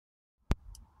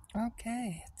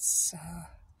Okay, it's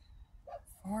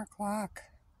 4 o'clock,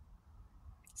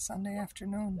 Sunday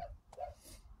afternoon.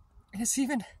 It's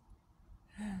even,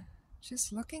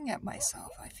 just looking at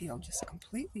myself, I feel just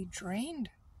completely drained.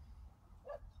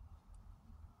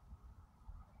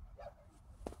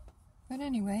 But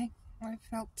anyway, I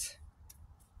felt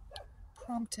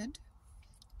prompted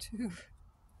to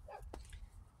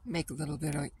make a little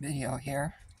bit of video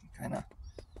here, kind of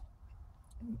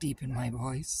deepen my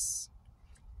voice,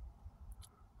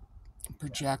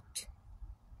 project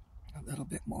a little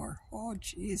bit more. Oh,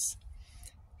 geez.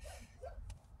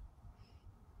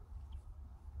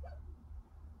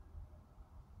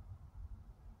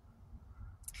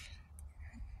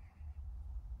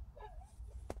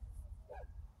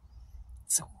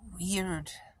 It's a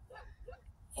weird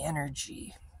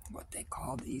energy, what they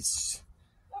call these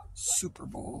Super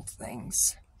Bowl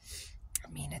things. I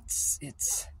mean, it's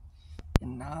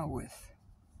and now with,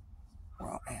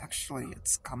 well, actually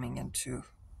it's coming into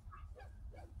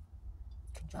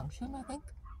conjunction, I think.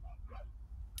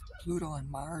 Pluto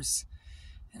and Mars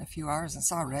in a few hours.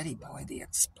 It's already, boy, the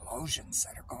explosions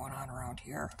that are going on around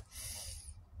here.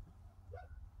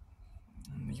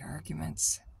 And the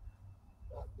arguments,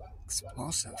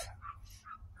 explosive.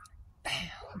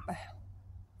 Bam, bam.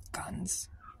 Guns.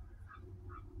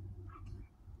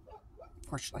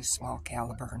 Fortunately, small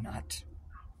caliber, not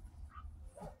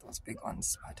those big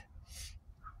ones, but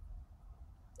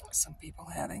some people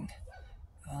having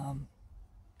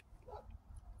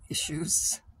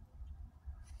issues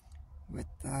with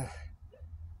the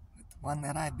one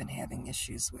that I've been having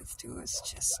issues with too. Is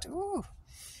just, ooh.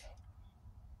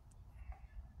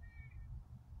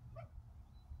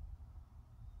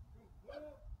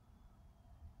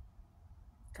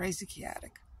 Crazy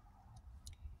chaotic.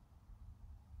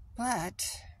 But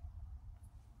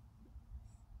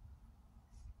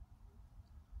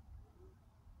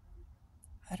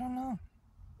I don't know.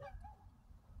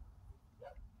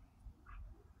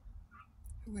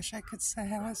 I wish I could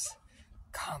say I was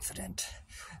confident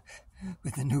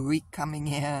with the new week coming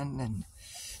in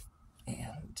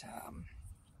and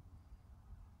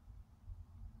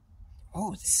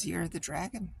oh, this year of the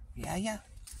dragon. Yeah.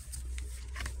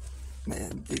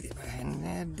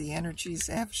 And the energies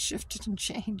have shifted and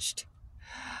changed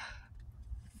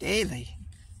daily.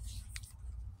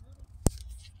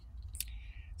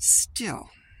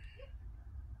 Still,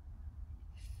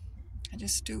 I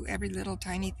just do every little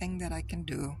tiny thing that I can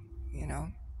do, you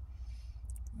know.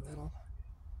 A little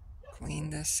clean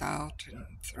this out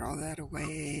and throw that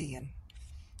away and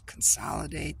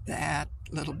consolidate that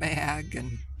little bag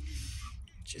and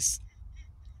just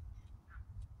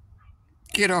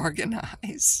get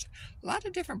organized. A lot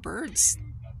of different birds.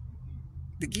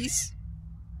 The geese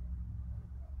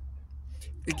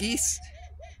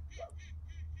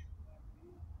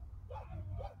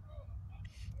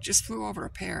just flew over a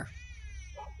pair.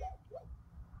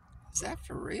 Is that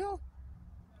for real?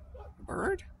 A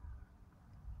bird?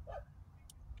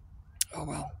 Oh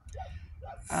well.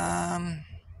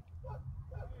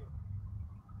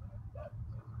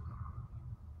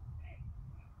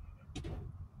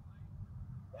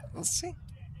 We'll see.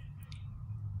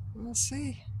 We'll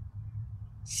see.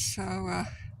 So,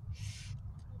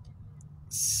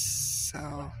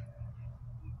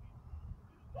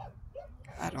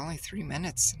 God, only 3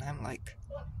 minutes, and I'm like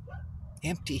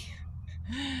empty.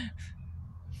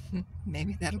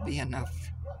 Maybe that'll be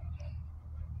enough.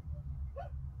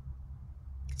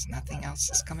 Because nothing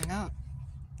else is coming out.